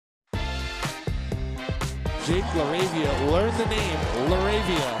Jake LaRavia learned the name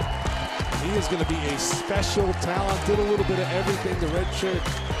LaRavia. He is going to be a special talent, did a little bit of everything, the redshirt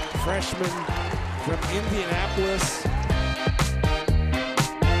freshman from Indianapolis.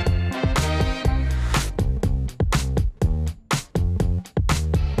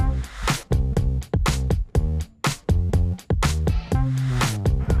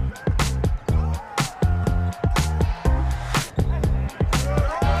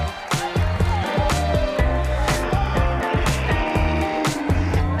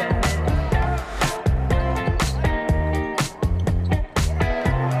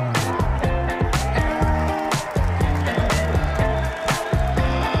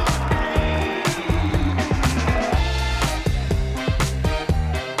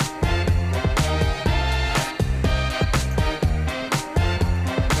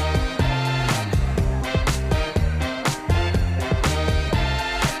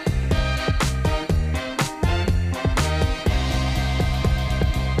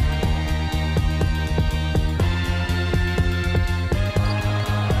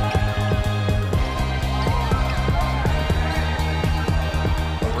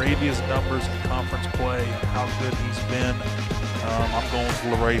 LaRavia's numbers in conference play and how good he's been. I'm going with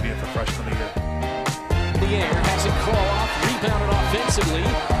LaRavia for freshman of the year. The air has it crawl off, rebounded offensively,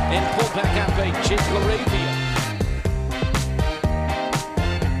 and pulled back out by Jake LaRavia.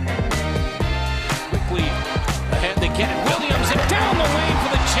 Quickly ahead they get it. Williams and down the lane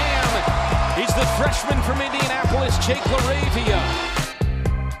for the jam. He's the freshman from Indianapolis, Jake LaRavia.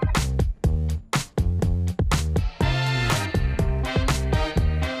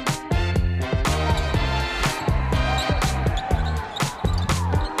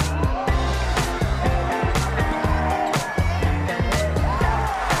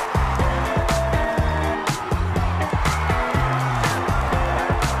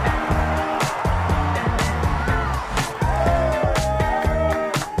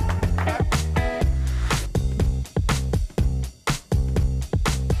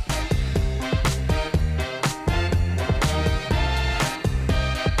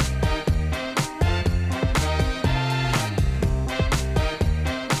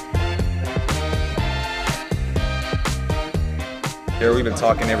 We've been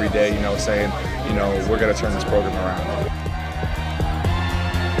talking every day, saying, we're going to turn this program around.